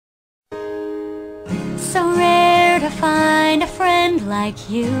So rare to find a friend like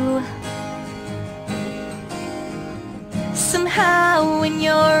you. Somehow when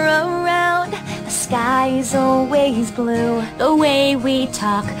you're around, the sky is always blue. The way we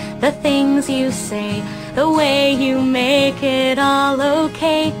talk, the things you say, the way you make it all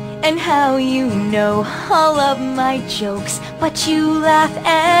okay. And how you know all of my jokes, but you laugh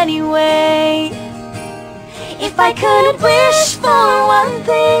anyway. If I could wish for one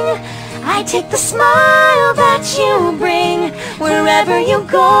thing, I'd take the smile that you bring. Wherever you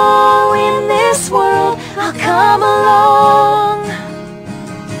go in this world, I'll come along.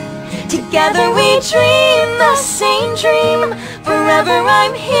 Together we dream the same dream. Forever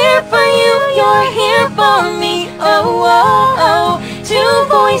I'm here for you, you're here for me. Oh, oh, oh. Two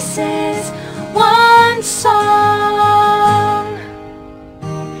voices, one song.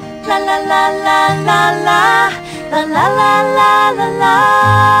 La la la la la la, la la la la la la.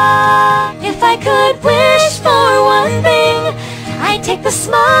 If I could wish for one thing, I'd take the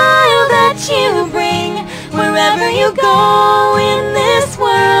smile that you bring. Wherever you go in this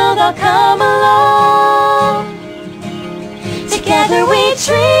world, I'll come along. Together we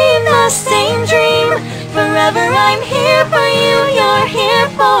dream the same dream. Forever I'm here for you, you're here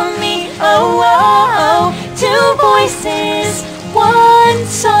for me. Oh, oh, oh. Two voices, one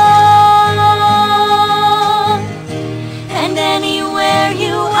song. And anywhere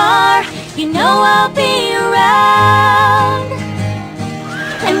you are, you know I'll be around.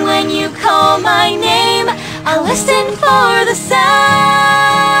 And when you call my name, I'll listen for the sound.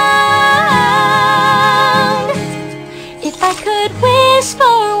 If I could wish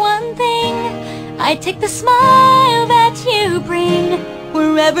for one thing, I'd take the smile that you bring.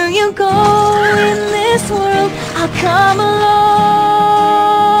 Wherever you go in this world, I'll come along.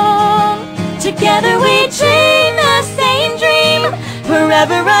 Together we dream the same dream.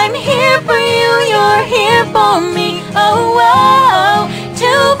 Forever I'm here for you, you're here for me. Oh, oh, oh.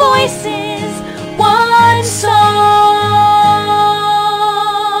 Two voices, one song.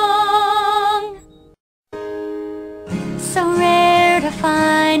 So rare to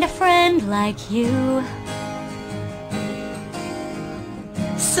find a friend like you.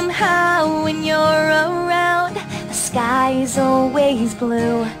 Somehow when you're around, the sky is always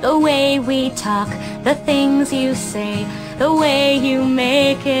blue. The way we talk, the things you say, the way you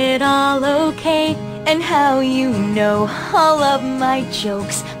make it all okay. And how you know all of my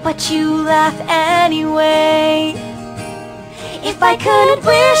jokes, but you laugh anyway. If I could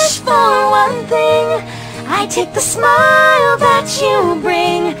wish for one thing, I'd take the smile that you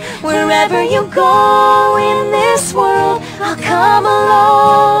bring. Wherever you go in this world, I'll come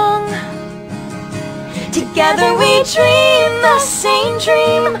along. Together we dream the same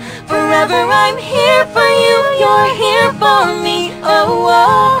dream. Forever I'm here for you, you're here for me. Oh,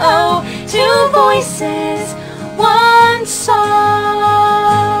 oh, oh. Two voices, one song.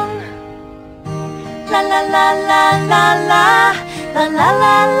 La la la la la la, la la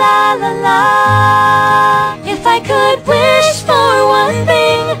la la la la. If I could wish for one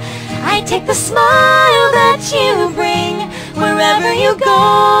thing, I'd take the smile that you bring. Wherever you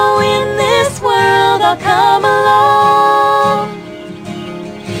go in this world, I'll come along.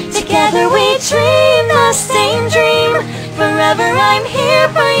 Together we dream the same dream. Forever I'm here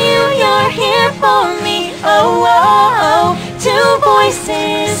for you, you're here for me. Oh, oh, oh. Two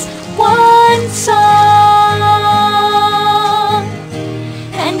voices, one song.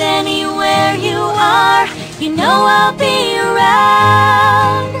 And anywhere you are, you know I'll be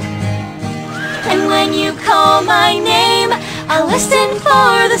around. And when you call my name, I'll listen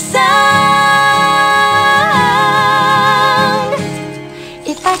for the sound.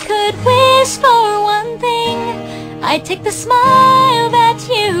 If I could wish for one thing, I'd take the smile that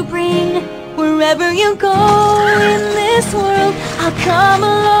you bring. Wherever you go in this world, I'll come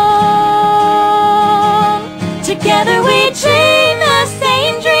along. Together we dream the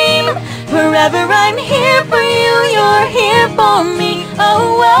same dream. Forever I'm here for you, you're here for me.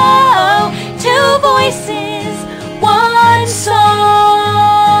 Oh, oh, oh. Two voices.